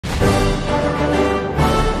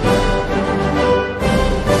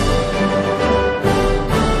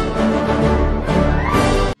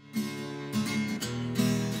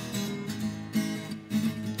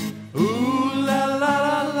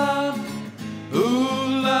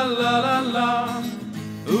la la la,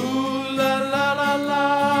 ooh la la la la,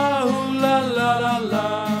 ooh la la la la,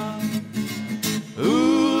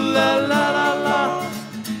 ooh la la la la,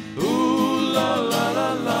 ooh la la la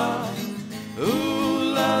la,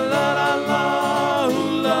 ooh la la la la,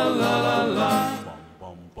 ooh la la la la.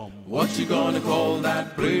 What you gonna call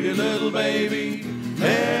that pretty little baby?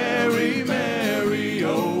 Mary, Mary,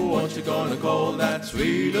 oh, what you gonna call that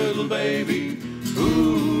sweet little baby?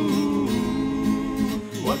 Ooh,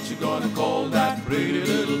 what you gonna call that pretty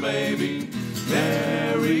little baby?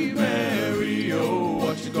 Mary, Mary, oh,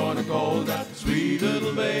 what you gonna call that sweet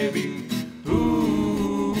little baby?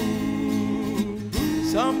 Ooh,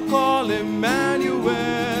 some call him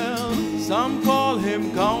Emmanuel, some call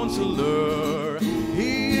him Counselor.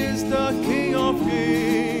 He is the King of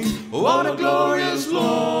Kings. What a glorious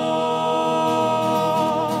Lord!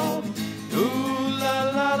 Ooh la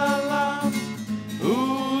la la la,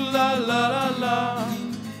 ooh la la la la,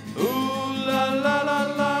 ooh la la la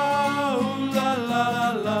la, ooh la la la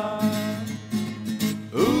la,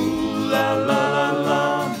 ooh la la la la,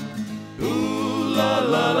 ooh la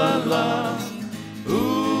la la la,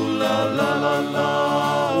 ooh la la la la,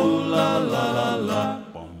 ooh la la la la.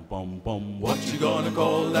 What you gonna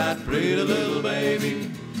call that pretty little baby?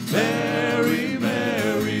 Mary,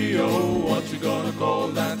 Mary, oh, what you gonna call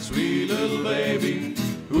that sweet little baby?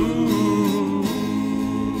 Ooh,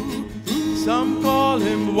 some call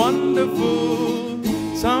him Wonderful,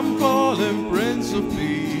 some call him Prince of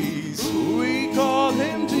Peace. We call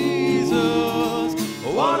him Jesus.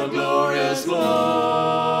 What a glorious Lord!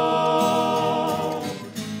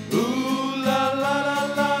 Ooh la la la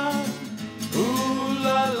la, ooh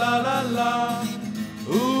la la la la,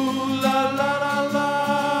 ooh la la la la.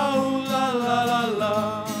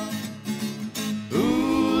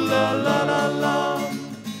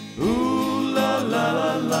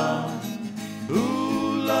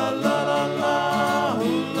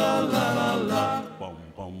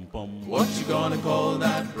 What you gonna call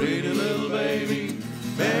that pretty little baby?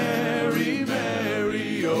 Mary,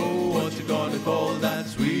 Mary, oh, what you gonna call that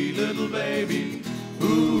sweet little baby?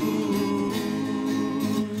 Ooh,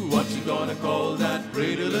 what you gonna call that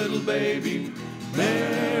pretty little baby?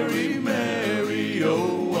 Mary, Mary,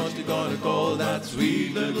 oh, what you gonna call that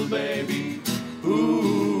sweet little baby? Ooh.